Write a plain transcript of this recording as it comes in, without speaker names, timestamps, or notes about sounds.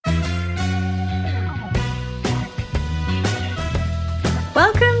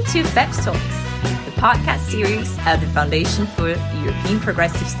to FEPS Talks, the podcast series of the Foundation for European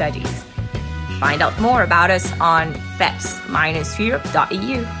Progressive Studies. Find out more about us on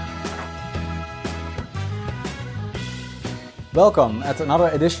feps-europe.eu. Welcome at another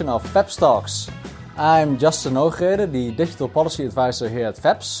edition of FEPS Talks. I'm Justin Nogrede, the Digital Policy Advisor here at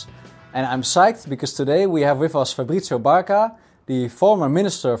FEPS. And I'm psyched because today we have with us Fabrizio Barca, the former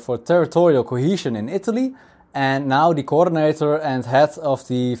Minister for Territorial Cohesion in Italy, and now the coordinator and head of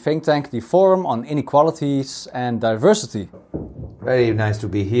the think tank, the Forum on Inequalities and Diversity. Very nice to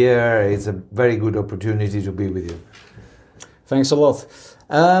be here. It's a very good opportunity to be with you. Thanks a lot.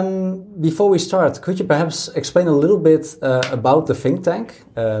 Before we start, could you perhaps explain a little bit about the think tank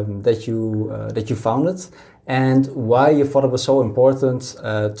that you founded and why you thought it was so important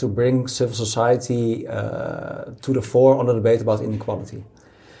to bring civil society to the fore on the debate about inequality?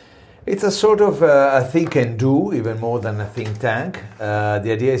 It's a sort of a think and do, even more than a think tank.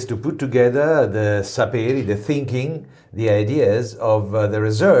 The idea is to put together the saperi, the thinking, the ideas of the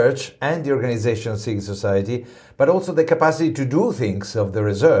research and the organization of civil society, but also the capacity to do things of the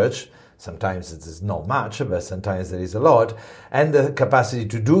research. Sometimes it is not much, but sometimes there is a lot, and the capacity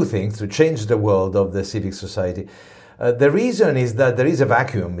to do things, to change the world of the civic society. The reason is that there is a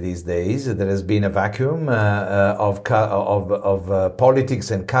vacuum these days. There has been a vacuum of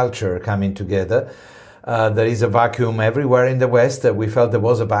politics and culture coming together. There is a vacuum everywhere in the West. We felt there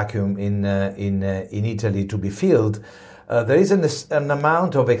was a vacuum in Italy to be filled. There is an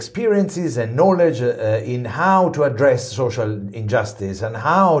amount of experiences and knowledge in how to address social injustice and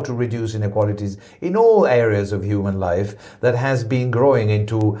how to reduce inequalities in all areas of human life that has been growing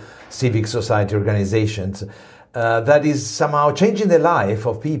into civic society organizations. That is somehow changing the life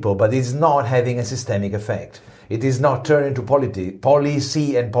of people, but is not having a systemic effect. It is not turning to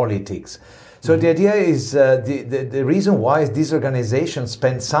policy and politics. So the idea is, the reason why this organization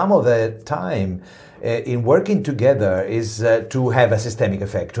spends some of their time in working together is to have a systemic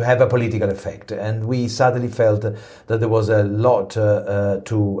effect, to have a political effect. And we suddenly felt that there was a lot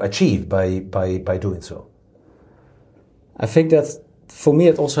to achieve by doing so. I think that for me,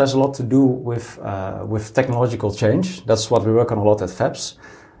 it also has a lot to do with technological change. That's what we work on a lot at FEPS.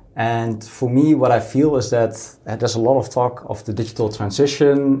 And for me, what I feel is that there's a lot of talk of the digital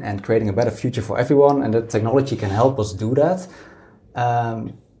transition and creating a better future for everyone, and that technology can help us do that.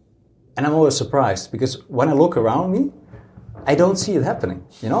 And I'm always surprised because when I look around me, I don't see it happening.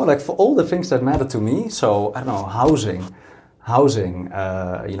 You know, like for all the things that matter to me, so I don't know, housing,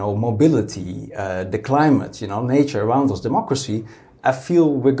 mobility, the climate, nature around us, democracy, I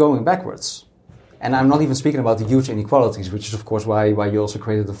feel we're going backwards. And I'm not even speaking about the huge inequalities, which is, of course, why you also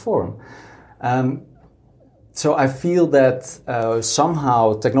created the forum. So I feel that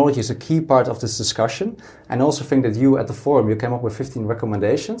somehow technology is a key part of this discussion. And I also think that you at the forum, you came up with 15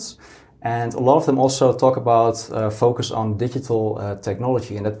 recommendations. And a lot of them also talk about focus on digital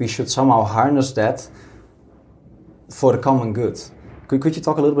technology and that we should somehow harness that for the common good. Could you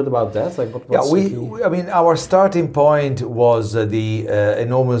talk a little bit about that? Like our starting point was the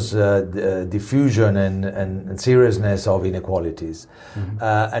enormous diffusion and seriousness of inequalities. Mm-hmm.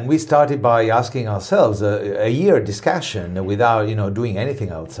 And we started by asking ourselves a year discussion without, doing anything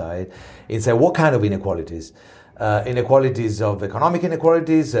outside. It's what kind of inequalities? Inequalities of economic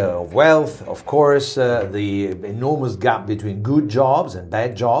inequalities, of wealth, of course, the enormous gap between good jobs and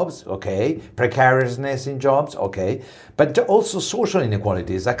bad jobs, okay, precariousness in jobs, okay, but also social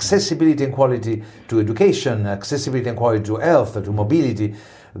inequalities, accessibility and quality to education, accessibility and quality to health, to mobility,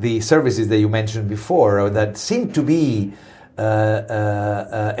 the services that you mentioned before that seem to be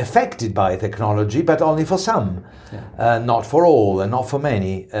affected by technology, but only for some, not for all and not for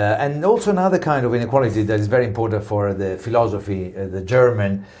many. And also another kind of inequality that is very important for the philosophy, the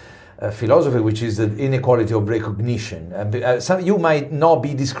German philosophy, which is the inequality of recognition. So you might not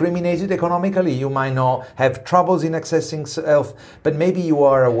be discriminated economically, you might not have troubles in accessing health, but maybe you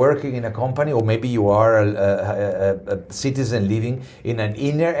are working in a company, or maybe you are a citizen living in an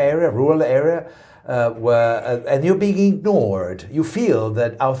inner area, rural area, and you're being ignored. You feel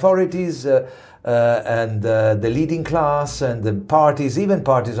that authorities and the leading class and the parties, even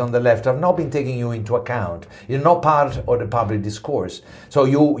parties on the left, have not been taking you into account. You're not part of the public discourse. So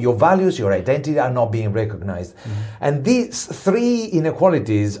your values, your identity are not being recognized. Mm-hmm. And these three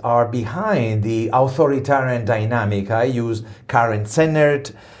inequalities are behind the authoritarian dynamic. I use Karen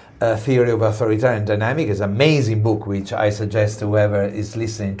Sennert, Theory of Authoritarian Dynamic. It's an amazing book, which I suggest whoever is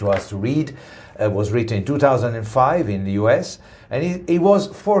listening to us to read. It was written in 2005 in the US, and it was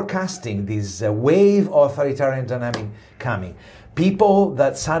forecasting this wave of authoritarian dynamic coming. People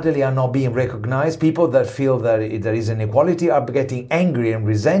that suddenly are not being recognized, people that feel that there is inequality, are getting angry and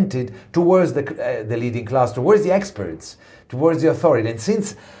resented towards the leading class, towards the experts, towards the authority. And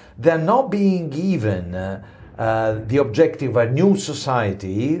since they're not being given the objective of a new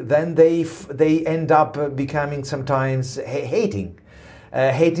society, then they end up becoming sometimes hating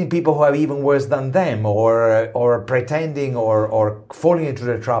people who are even worse than them, or pretending or falling into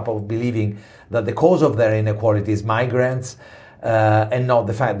the trap of believing that the cause of their inequality is migrants, and not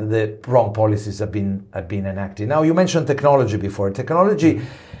the fact that the wrong policies have been enacted. Now, you mentioned technology before. Technology,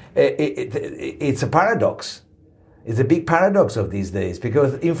 it's a paradox. It's a big paradox of these days,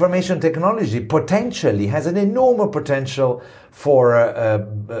 because information technology potentially has an enormous potential for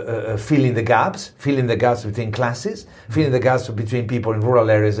filling the gaps between classes, filling the gaps between people in rural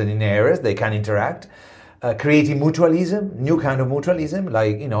areas and in areas. They can interact, creating mutualism, new kind of mutualism,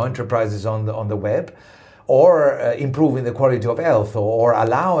 like enterprises on the web, or improving the quality of health, or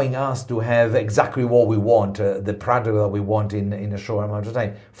allowing us to have exactly what we want, the product that we want in a short amount of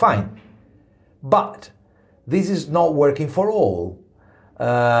time. Fine, but this is not working for all.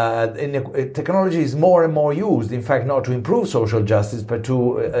 Technology is more and more used, in fact, not to improve social justice, but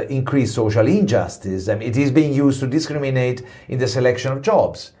to increase social injustice. I mean, it is being used to discriminate in the selection of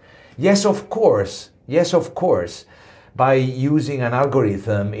jobs. Yes, of course, by using an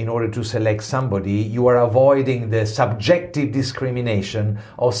algorithm in order to select somebody, you are avoiding the subjective discrimination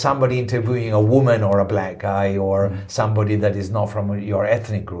of somebody interviewing a woman or a black guy, or somebody that is not from your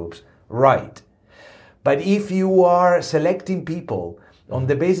ethnic groups. Right. But if you are selecting people on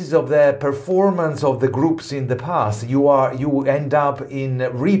the basis of the performance of the groups in the past, you end up in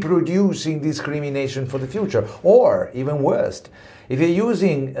reproducing discrimination for the future. Or, even worse, if you're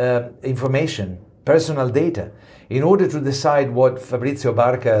using information, personal data, in order to decide what Fabrizio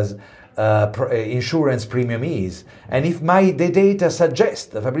Barca's insurance premium is, and if the data suggests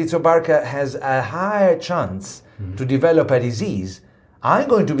that Fabrizio Barca has a higher chance to develop a disease, I'm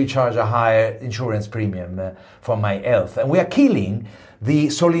going to be charged a higher insurance premium for my health. And we are killing the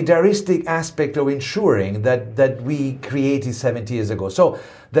solidaristic aspect of insuring that we created 70 years ago. So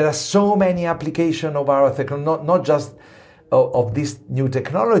there are so many applications of our technology, not just of these new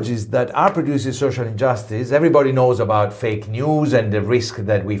technologies that are producing social injustice. Everybody knows about fake news and the risk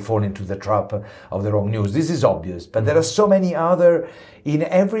that we fall into the trap of the wrong news. This is obvious. But there are so many other, in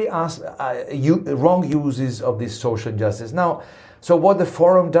every wrong uses of this social injustice. Now, so what the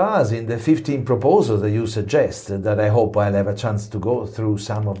forum does in the 15 proposals that you suggest, that I hope I'll have a chance to go through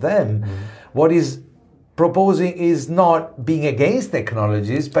some of them, what is proposing is not being against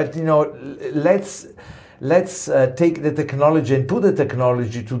technologies, but let's take the technology and put the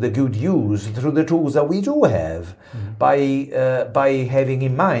technology to the good use through the tools that we do have, by having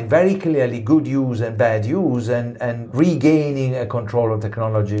in mind very clearly good use and bad use, and regaining a control of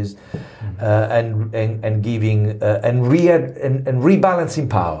technologies, and giving and rebalancing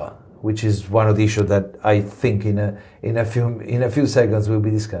power, which is one of the issues that I think in a few seconds we'll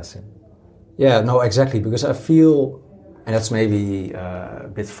be discussing. Yeah, no, exactly, because I feel, and that's maybe a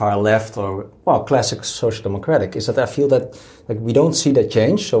bit far left or classic social democratic, is that I feel that we don't see that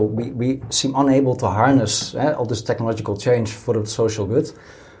change, so we seem unable to harness all this technological change for the social good,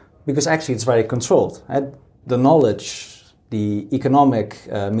 because actually it's very controlled. The knowledge, the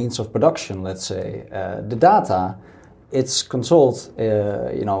economic means of production, let's say, the data, it's controlled,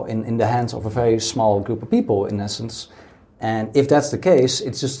 in the hands of a very small group of people, in essence. And if that's the case,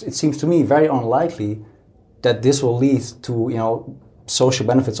 it seems to me very unlikely that this will lead to, social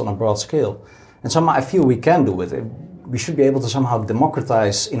benefits on a broad scale. And somehow I feel we can do it. We should be able to somehow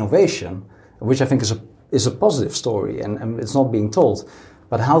democratize innovation, which I think is a positive story, and it's not being told.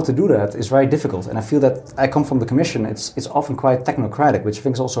 But how to do that is very difficult. And I feel that I come from the Commission, it's often quite technocratic, which I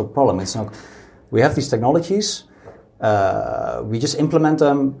think is also a problem. It's not, we have these technologies, we just implement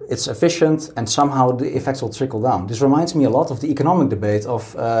them, it's efficient, and somehow the effects will trickle down. This reminds me a lot of the economic debate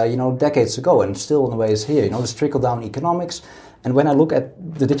of, decades ago, and still in a way is here, this trickle-down economics. And when I look at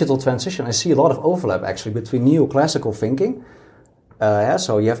the digital transition, I see a lot of overlap actually between neoclassical thinking.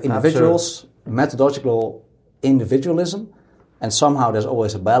 So you have individuals, methodological individualism, and somehow there's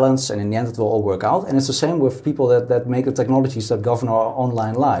always a balance, and in the end it will all work out. And it's the same with people that make the technologies that govern our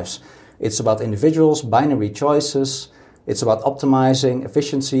online lives. It's about individuals, binary choices, it's about optimizing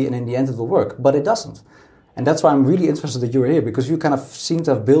efficiency, and in the end it will work. But it doesn't. And that's why I'm really interested that you're here, because you kind of seem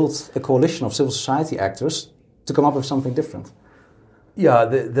to have built a coalition of civil society actors to come up with something different. Yeah,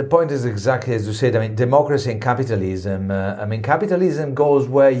 the point is exactly as you said. I mean, democracy and capitalism. Capitalism goes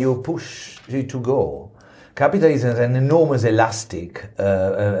where you push it to go. Capitalism is an enormous elastic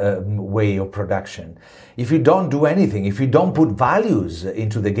way of production. If you don't do anything, if you don't put values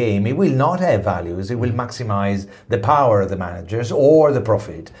into the game, it will not have values. It will maximize the power of the managers or the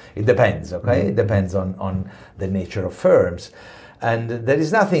profit. It depends, okay? It depends on the nature of firms. And there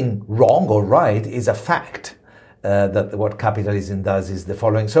is nothing wrong or right. It's a fact that what capitalism does is the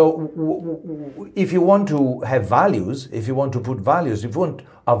following. So if you want to have values, if you want to put values, if you want to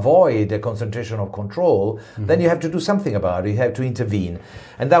avoid a concentration of control, then you have to do something about it. You have to intervene.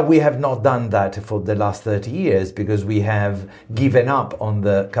 And that we have not done that for the last 30 years because we have given up on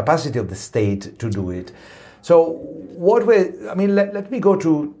the capacity of the state to do it. So let me go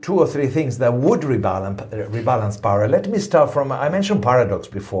to 2 or 3 things that would rebalance power. Let me start from, I mentioned paradox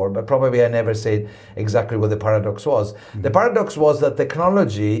before, but probably I never said exactly what the paradox was. The paradox was that the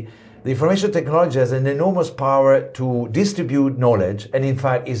information technology has an enormous power to distribute knowledge and in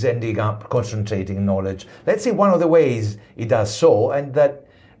fact is ending up concentrating knowledge. Let's see one of the ways it does so, and that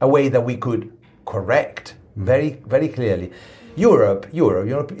a way that we could correct very, very clearly.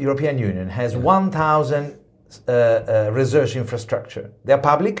 European Union has 1,000 research infrastructure. They're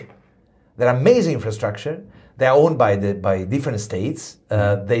public, they're amazing infrastructure, they're owned by different states,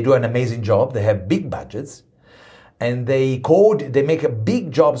 they do an amazing job, they have big budgets, and they make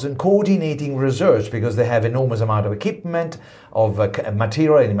big jobs in coordinating research because they have enormous amount of equipment, of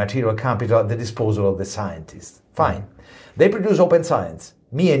material and material capital at the disposal of the scientists. Fine. They produce open science.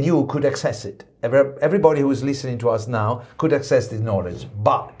 Me and you could access it. Everybody who is listening to us now could access this knowledge.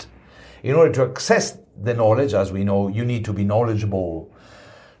 But in order to access the knowledge, as we know, you need to be knowledgeable.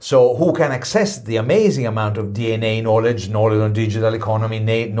 So who can access the amazing amount of DNA knowledge on digital economy,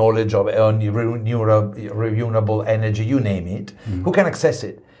 knowledge on renewable energy, you name it, who can access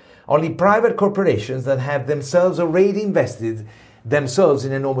it? Only private corporations that have themselves already invested themselves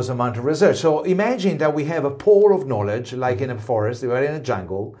in enormous amount of research. So imagine that we have a pool of knowledge, like in a forest, we are in a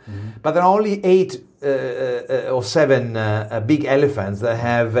jungle, but there are only 8 or 7 big elephants that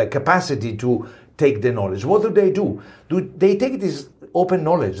have capacity to take the knowledge. What do? Do they take this open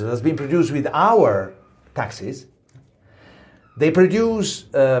knowledge that has been produced with our taxes? They produce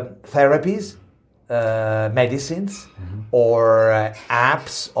therapies, medicines, or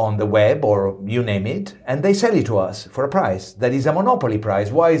apps on the web, or you name it, and they sell it to us for a price that is a monopoly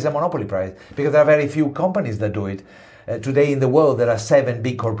price. Why is a monopoly price? Because there are very few companies that do it. Today in the world there are 7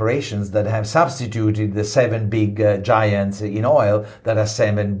 big corporations that have substituted the 7 big giants in oil that are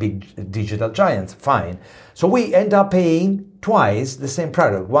 7 big digital giants. Fine. So we end up paying twice the same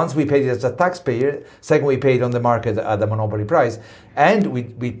product. Once we paid it as a taxpayer, second we paid on the market at the monopoly price, and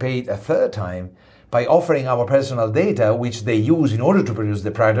we paid a third time by offering our personal data, which they use in order to produce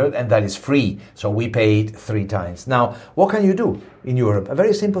the product, and that is free. So we paid 3 times. Now, what can you do in Europe? A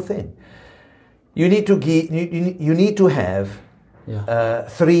very simple thing. You need to have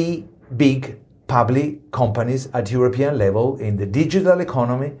 3 big public companies at European level in the digital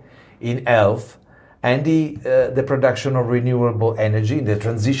economy, in health, and the production of renewable energy, in the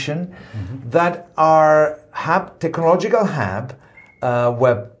transition, that are technological hub,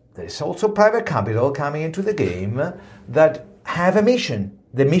 where there is also private capital coming into the game, that have a mission.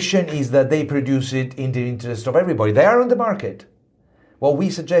 The mission is that they produce it in the interest of everybody. They are on the market. What we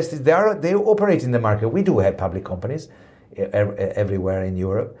suggest is they operate in the market. We do have public companies everywhere in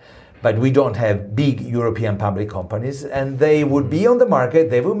Europe, but we don't have big European public companies, and they would be on the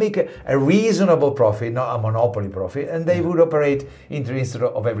market. They would make a reasonable profit, not a monopoly profit, and they would operate in the interest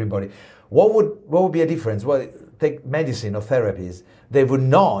of everybody. What would be a difference? Well, take medicine or therapies. They would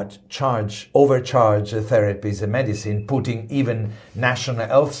not overcharge therapies and medicine, putting even national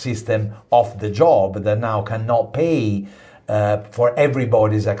health system off the job that now cannot pay for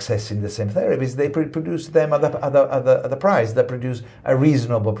everybody's accessing the same therapies. They produce them at the price that produce a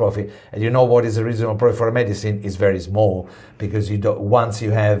reasonable profit. And you know what is a reasonable profit for a medicine is very small, because once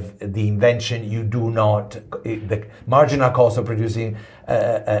you have the invention, you do not, the marginal cost of producing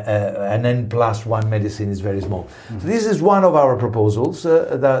an N+1 medicine is very small. So this is one of our proposals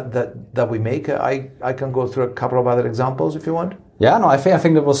that we make. I can go through a couple of other examples if you want. Yeah, no, I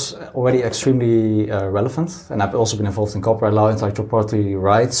think that was already extremely relevant, and I've also been involved in copyright law, intellectual property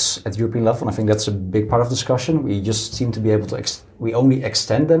rights at European level, and I think that's a big part of the discussion. We just seem to be able to, we only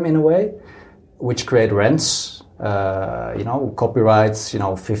extend them in a way, which create rents, copyrights,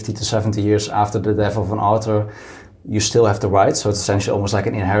 50 to 70 years after the death of an author, you still have the rights, so it's essentially almost like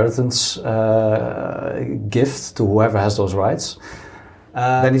an inheritance gift to whoever has those rights.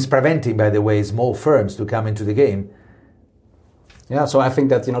 That is preventing, by the way, small firms to come into the game. Yeah, so I think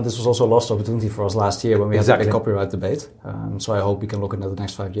that this was also a lost opportunity for us last year when we had a big copyright debate. So I hope we can look into the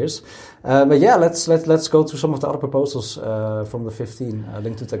next 5 years. But yeah, let's go through some of the other proposals from the 15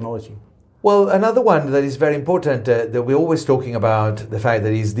 linked to technology. Well, another one that is very important, that we're always talking about the fact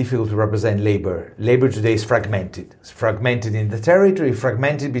that it's difficult to represent labor. Labor today is fragmented. It's fragmented in the territory,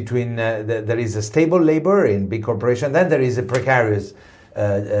 fragmented between, there is a stable labor in big corporations, then there is a precarious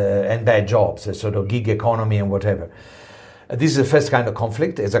and bad jobs, a sort of gig economy and whatever. This is the first kind of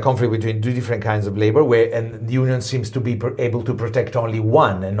conflict. It's a conflict between two different kinds of labor, and the union seems to be able to protect only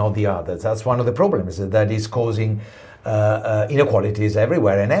one and not the others. That's one of the problems that is causing inequalities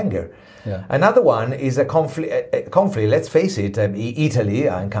everywhere and anger. Yeah. Another one is a conflict. Let's face it, Italy.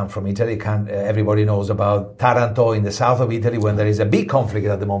 I come from Italy. Everybody knows about Taranto in the south of Italy, when there is a big conflict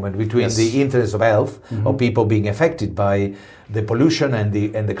at the moment between the interests of health of people being affected by the pollution and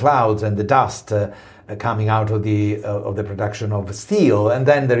the clouds and the dust coming out of the production of steel, and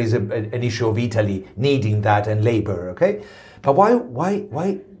then there is an issue of Italy needing that and labor. Okay, but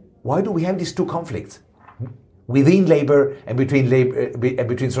why do we have these two conflicts within labor and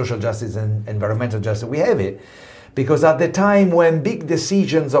between social justice and environmental justice? We have it because at the time when big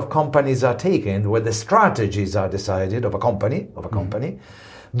decisions of companies are taken, where the strategies are decided of a company,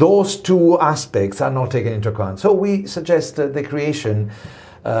 those two aspects are not taken into account. So we suggest the creation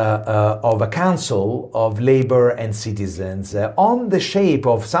of a council of labor and citizens on the shape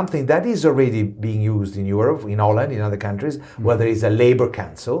of something that is already being used in Europe, in Holland, in other countries, where there is a labor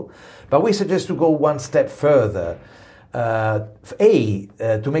council. But we suggest to go one step further.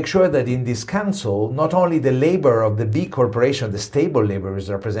 To make sure that in this council, not only the labor of the big corporation, the stable labor is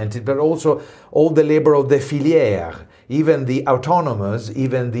represented, but also all the labor of the filière, even the autonomous,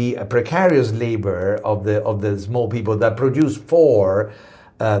 even the precarious labor of the small people that produce for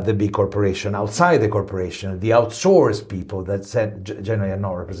the big corporation, outside the corporation, the outsourced people that generally are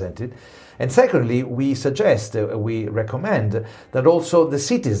not represented. And secondly, we suggest, we recommend that also the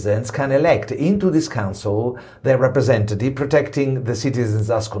citizens can elect into this council their representative, protecting the citizens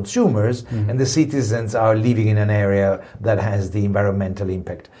as consumers, and the citizens are living in an area that has the environmental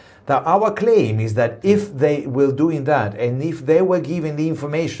impact. Now, our claim is that if they will doing that, and if they were given the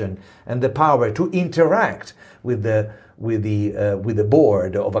information and the power to interact with the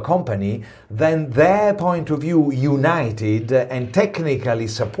board of a company, then their point of view, united and technically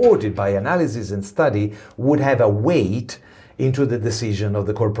supported by analysis and study, would have a weight into the decision of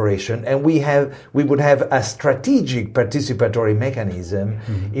the corporation, and we would have a strategic participatory mechanism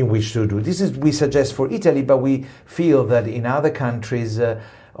in which to do this. We suggest for Italy, but we feel that in other countries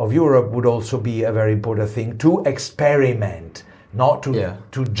of Europe would also be a very important thing to experiment. Not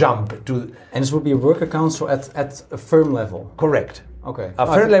to jump to... And this would be a worker council at a firm level? Correct. Okay. A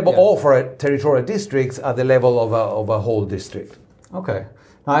firm level, or for territorial districts at the level of a whole district. Okay.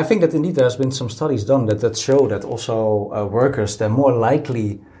 Now, I think that indeed there's been some studies done that show that also workers, they're more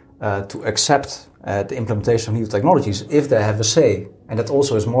likely to accept the implementation of new technologies if they have a say. And that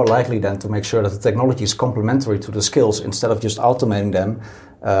also is more likely then to make sure that the technology is complementary to the skills instead of just automating them,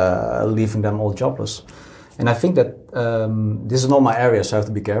 leaving them all jobless. And I think that this is not my area, so I have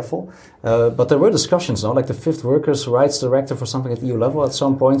to be careful. But there were discussions, like the Fifth Workers' Rights Directive or something at EU level at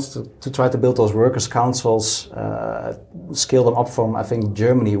some point to try to build those workers' councils, scale them up from, I think,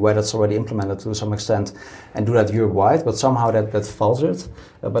 Germany, where that's already implemented to some extent, and do that Europe-wide. But somehow that faltered.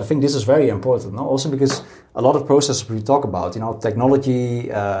 But I think this is very important, also because a lot of processes we talk about, technology,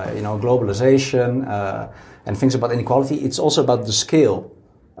 globalization, and things about inequality, it's also about the scale.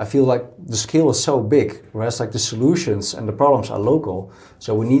 I feel like the scale is so big, whereas like the solutions and the problems are local.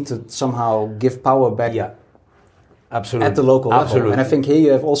 So we need to somehow give power back absolutely. At the local absolutely. level. And I think here you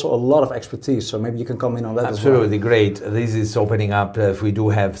have also a lot of expertise, so maybe you can come in on that absolutely. as well. Great. This is opening up, if we do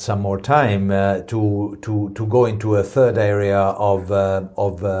have some more time, to go into a third area of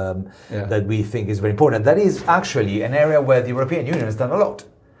that we think is very important. That is actually an area where the European Union has done a lot,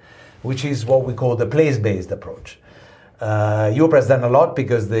 which is what we call the place-based approach. Europe has done a lot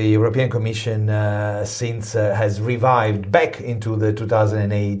because the European Commission has revived back into the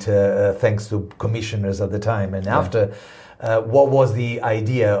 2008 thanks to commissioners at the time and after what was the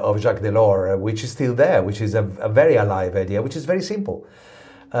idea of Jacques Delors, which is still there, which is a very alive idea, which is very simple,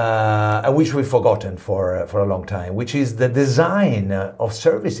 and which we've forgotten for a long time, which is the design of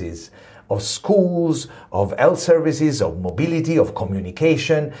services, of schools, of health services, of mobility, of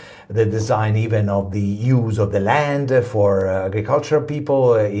communication, the design even of the use of the land for agricultural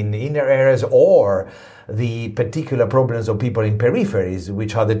people in inner areas, or the particular problems of people in peripheries,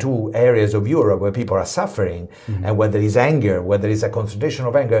 which are the two areas of Europe where people are suffering, and where there is anger, where there is a concentration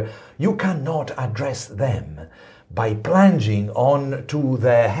of anger. You cannot address them by plunging on to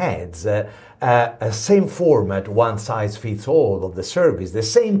their heads a same format, one size fits all of the service, the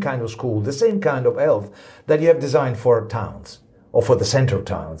same kind of school, the same kind of health that you have designed for towns or for the central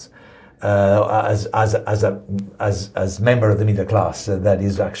towns. As member of the middle class that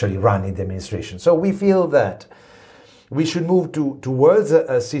is actually running the administration. So we feel that we should move towards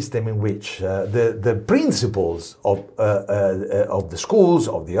a system in which the principles of the schools,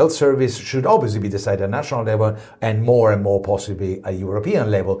 of the health service, should obviously be decided at national level and more possibly at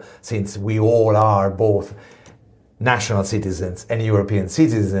European level, since we all are both national citizens and European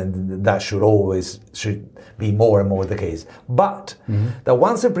citizens. That should be more and more the case. But that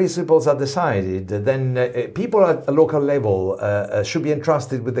once the principles are decided, then people at a local level should be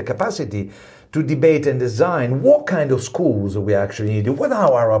entrusted with the capacity to debate and design what kind of schools we actually need, what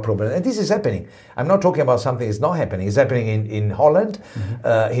are our problems. And this is happening. I'm not talking about something that's not happening. It's happening in Holland,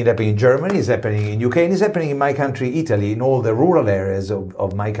 it's happening in Germany, it's happening in UK, and it's happening in my country, Italy, in all the rural areas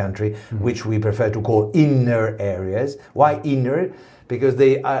of my country, which we prefer to call inner areas. Why inner? Because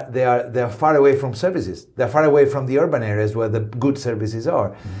they are far away from services. They're far away from the urban areas where the good services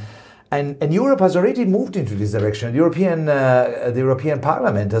are. And Europe has already moved into this direction. The European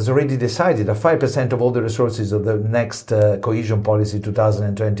Parliament has already decided that 5% of all the resources of the next cohesion policy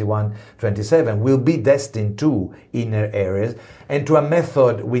 2021-27 will be destined to inner areas and to a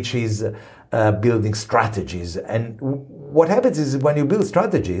method which is building strategies. And what happens is when you build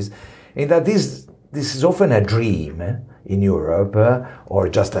strategies, in that this is often a dream in Europe or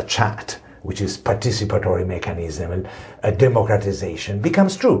just a chat, which is participatory mechanism, a democratization,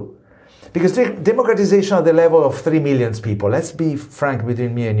 becomes true. Because democratization at the level of 3 million people, let's be frank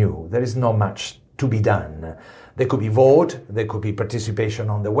between me and you, there is not much to be done. There could be vote, there could be participation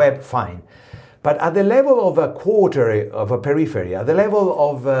on the web, fine. But at the level of a quarter of a periphery, at the level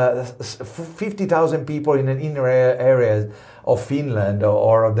of 50,000 people in an inner area of Finland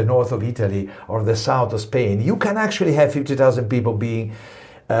or of the north of Italy or the south of Spain, you can actually have 50,000 people being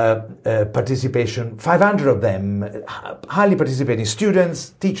participation, 500 of them highly participating,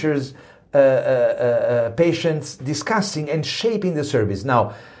 students, teachers, patients, discussing and shaping the service.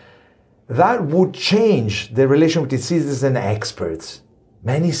 Now, that would change the relation between citizens and experts.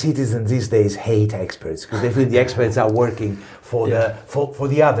 Many citizens these days hate experts because they feel the experts are working for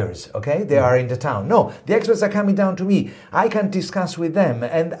the others. Okay, they are in the town. No, the experts are coming down to me. I can discuss with them,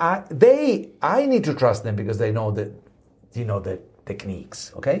 and I need to trust them because they know the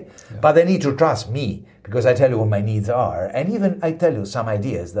techniques. Okay, but they need to trust me because I tell you what my needs are, and even I tell you some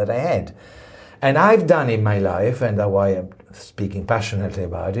ideas that I had. And I've done in my life, and that's why I'm speaking passionately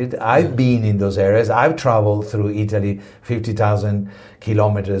about it. I've been in those areas. I've traveled through Italy, 50,000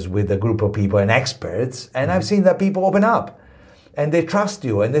 kilometers with a group of people and experts, and I've seen that people open up, and they trust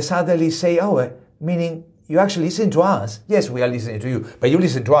you, and they suddenly say, meaning you actually listen to us. Yes, we are listening to you, but you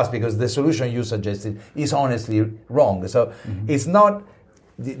listen to us because the solution you suggested is honestly wrong. So it's not,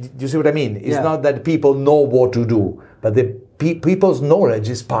 do you see what I mean? It's not that people know what to do, but the people's knowledge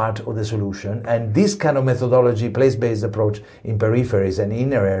is part of the solution, and this kind of methodology, place-based approach in peripheries and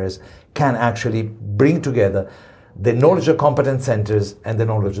inner areas can actually bring together the knowledge of competent centers and the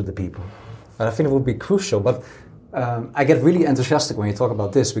knowledge of the people. And I think it would be crucial, but I get really enthusiastic when you talk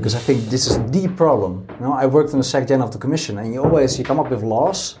about this because I think this is the problem. You know, I worked in the Sec Gen of the Commission, and you come up with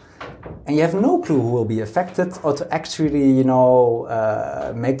laws, and you have no clue who will be affected or to actually,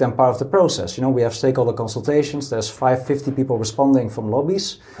 make them part of the process. We have stakeholder consultations. There's 550 people responding from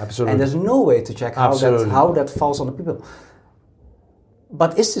lobbies. Absolutely. And there's no way to check how that falls on the people.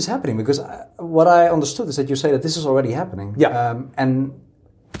 But is this happening? Because what I understood is that you say that this is already happening. Yeah. And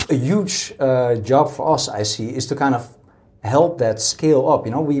a huge job for us, I see, is to kind of help that scale up.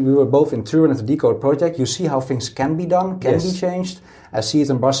 We were both in Turin at the Decode project. You see how things can be done, can be changed. I see it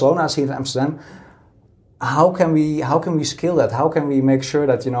in Barcelona, I see it in Amsterdam. How can we scale that? How can we make sure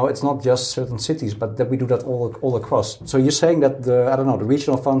that it's not just certain cities, but that we do that all across? So you're saying that the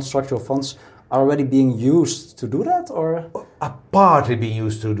regional funds, structural funds are already being used to do that, or partly being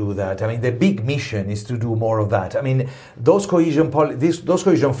used to do that. I mean, the big mission is to do more of that. I mean, those cohesion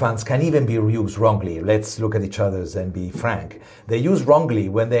funds can even be used wrongly. Let's look at each other and be frank. They're used wrongly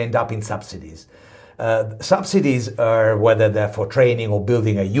when they end up in subsidies. Subsidies are whether they're for training or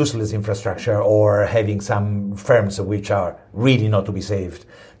building a useless infrastructure or having some firms which are really not to be saved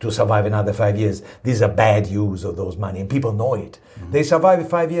to survive another 5 years. These are bad use of those money, and people know it. They survive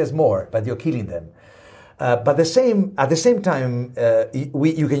 5 years more, but you're killing them. But at the same time,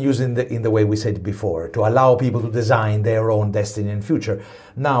 you can use in the way we said before to allow people to design their own destiny and future.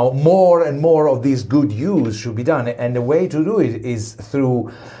 Now, more and more of this good use should be done, and the way to do it is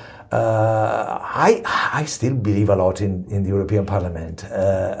through I still believe a lot in the European Parliament.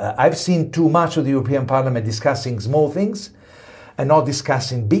 I've seen too much of the European Parliament discussing small things and not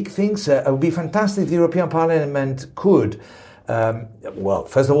discussing big things. It would be fantastic if the European Parliament could. Well,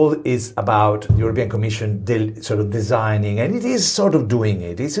 first of all, it's about the European Commission sort of designing, and it is sort of doing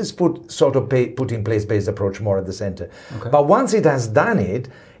it. It is put in place-based approach more at the center. Okay. But once it has done it,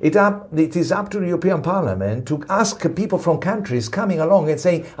 it is up to the European Parliament to ask people from countries coming along and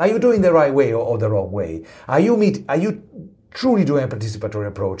saying, are you doing the right way or the wrong way? Are you truly doing a participatory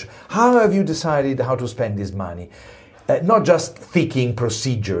approach? How have you decided how to spend this money? Not just thinking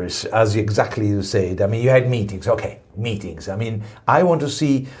procedures, as exactly you said. I mean, you had meetings. Okay, meetings. I mean, I want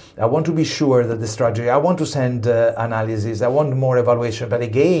to be sure that the strategy, I want to send analysis, I want more evaluation, but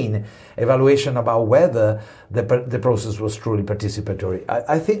again, evaluation about whether the process was truly participatory.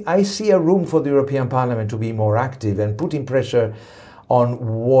 I think I see a room for the European Parliament to be more active and putting pressure on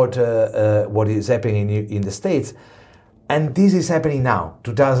what is happening in the States. And this is happening now,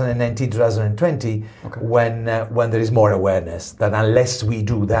 2019, 2020, okay. when there is more awareness that unless we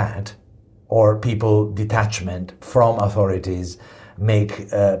do that, or people detachment from authorities make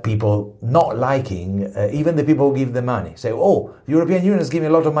people not liking, even the people who give the money. Say, oh, the European Union is giving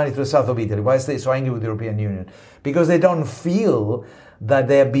a lot of money to the south of Italy. Why is they so angry with the European Union? Because they don't feel that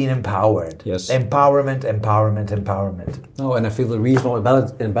they have been empowered. Yes. Empowerment. No, and I feel the regional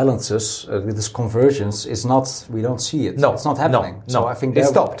imbalances with this convergence is not, we don't see it. No, it's not happening. No. So I think it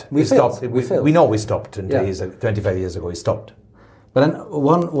stopped. We failed. We know we stopped 25 years ago, it stopped. But then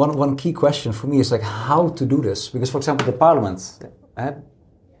one key question for me is like how to do this. Because, for example, the parliament,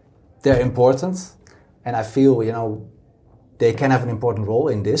 they're important. And I feel, they can have an important role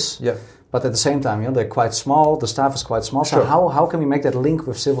in this. Yeah. But at the same time, they're quite small, the staff is quite small. Sure. So how can we make that link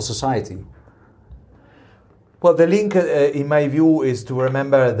with civil society? Well, the link, in my view, is to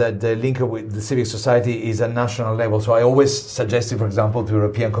remember that the link with the civic society is at national level. So I always suggested, for example, to the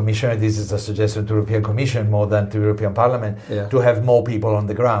European Commission, this is a suggestion to the European Commission more than to the European Parliament, to have more people on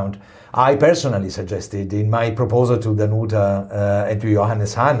the ground. I personally suggested in my proposal to Danuta and to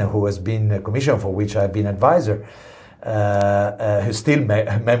Johannes Hahn, who has been a commissioner for which I've been advisor, who's still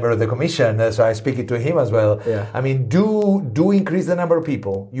a member of the commission, so I speak it to him as well. Yeah. I mean, do increase the number of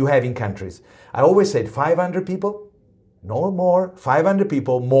people you have in countries. I always said 500 people, no more, 500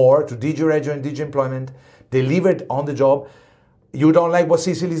 people more to DG Regio and DG Employment, delivered on the job. You don't like what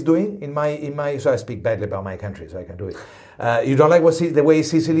Sicily is doing in my so I speak badly about my country, so I can do it. You don't like the way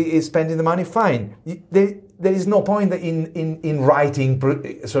Sicily is spending the money? Fine. There is no point in writing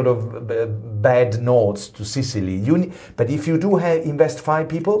sort of bad notes to Sicily. But if you do invest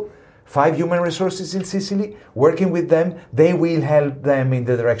 5 human resources in Sicily, working with them, they will help them in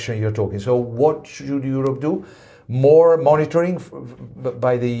the direction you're talking. So what should Europe do? More monitoring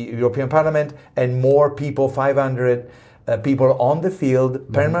by the European Parliament and more people, 500 people on the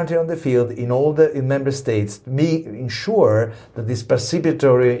field, permanently on the field in all the member states, to ensure that this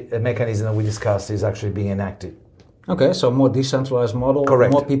participatory mechanism that we discussed is actually being enacted. Okay, so more decentralized model,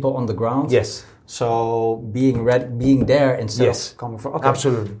 correct. More people on the ground. Yes. So being there instead of coming from. Okay.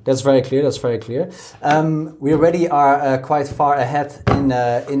 Absolutely. That's very clear. We already are quite far ahead in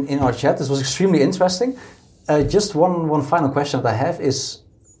our chat. This was extremely interesting. Just one final question that I have is,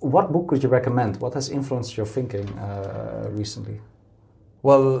 what book could you recommend? What has influenced your thinking recently?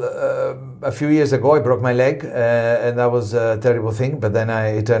 Well, a few years ago I broke my leg, and that was a terrible thing, but then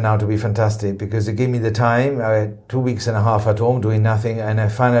it turned out to be fantastic because it gave me the time. I had 2 weeks and a half at home doing nothing, and I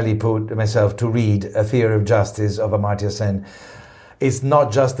finally put myself to read A Theory of Justice of Amartya Sen. It's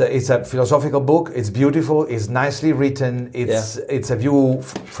not just it's a philosophical book. It's beautiful. It's nicely written. It's a view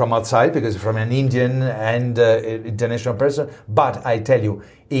from outside because from an Indian and international person. But I tell you,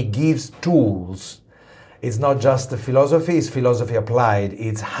 it gives tools. It's not just the philosophy. It's philosophy applied.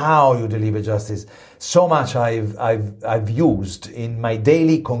 It's how you deliver justice. So much I've used in my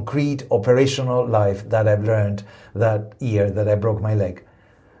daily concrete operational life that I've learned that year that I broke my leg.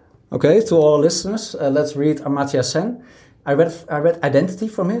 Okay, to all listeners, let's read Amartya Sen. I read Identity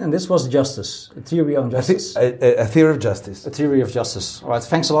from him, and this was Justice, a theory on justice. A theory of justice. A theory of justice. All right,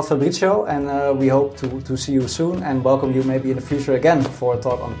 thanks a lot, Fabrizio, and we hope to see you soon and welcome you maybe in the future again for a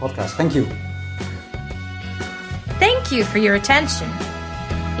talk on the podcast. Thank you. Thank you for your attention.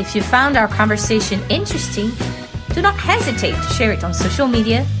 If you found our conversation interesting, do not hesitate to share it on social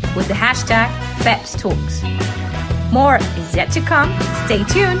media with the hashtag FEPSTalks. More is yet to come. Stay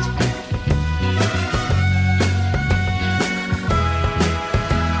tuned.